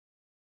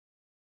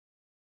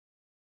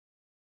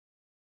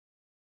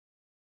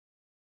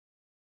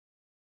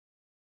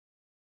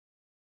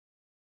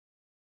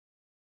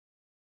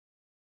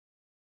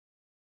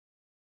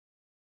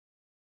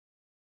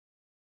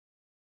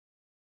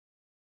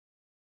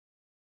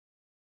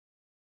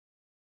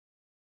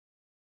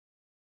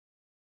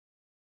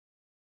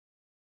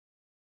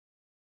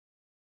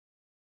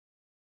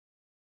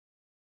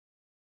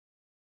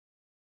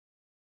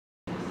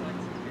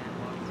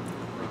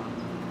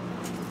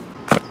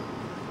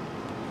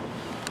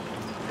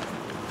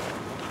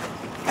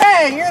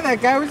Hey, you're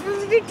that guy we're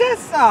supposed to do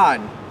tests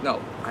on.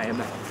 No, I am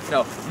not.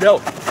 No, no.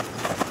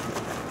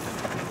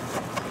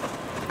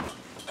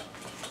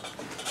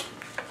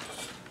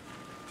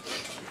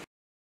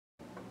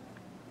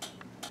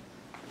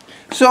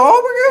 So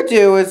all we're gonna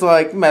do is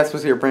like mess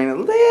with your brain a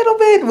little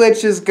bit,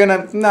 which is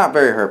gonna not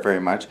hurt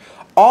very much.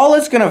 All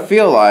it's gonna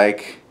feel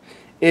like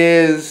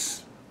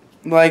is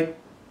like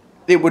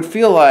it would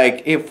feel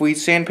like if we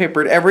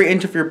sandpapered every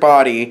inch of your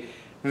body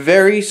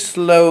very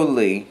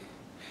slowly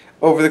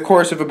over the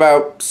course of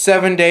about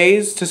 7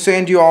 days to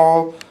sand you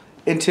all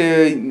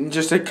into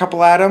just a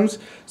couple atoms.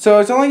 So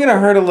it's only gonna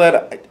hurt a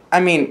little.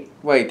 I mean,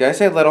 wait, did I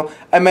say little?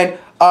 I meant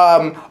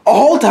a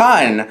whole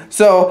ton.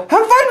 So have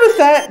fun with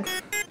that.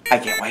 I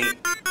can't wait.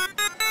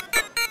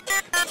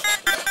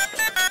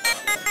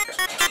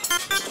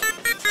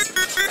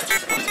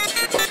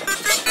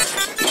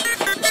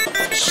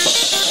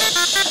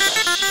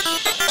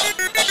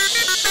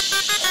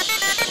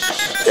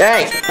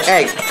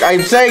 Hey,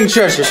 I'm saying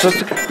shush, you're supposed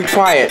to be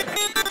quiet.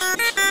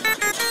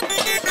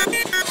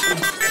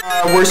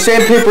 We're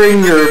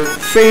sandpapering your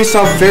face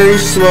off very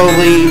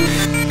slowly,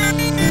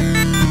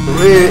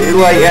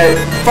 like at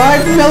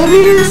 5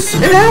 millimeters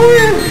an hour?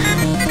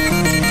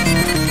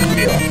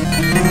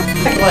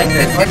 Like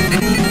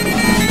this,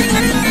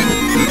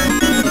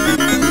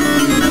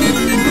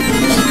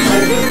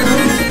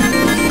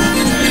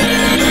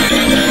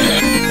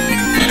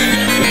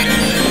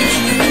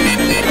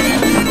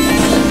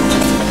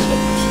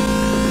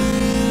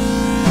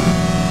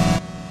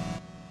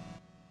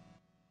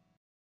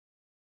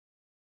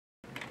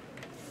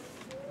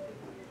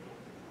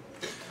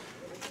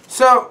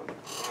 So,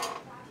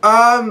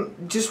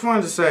 just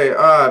wanted to say,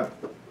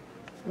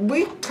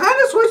 we kind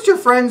of switched your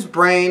friend's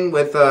brain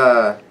with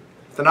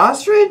an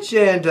ostrich,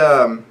 and,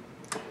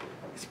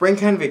 his brain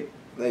kind of,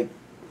 like,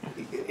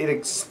 it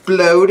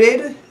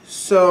exploded,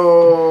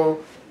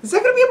 so, is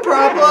that gonna be a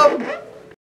problem?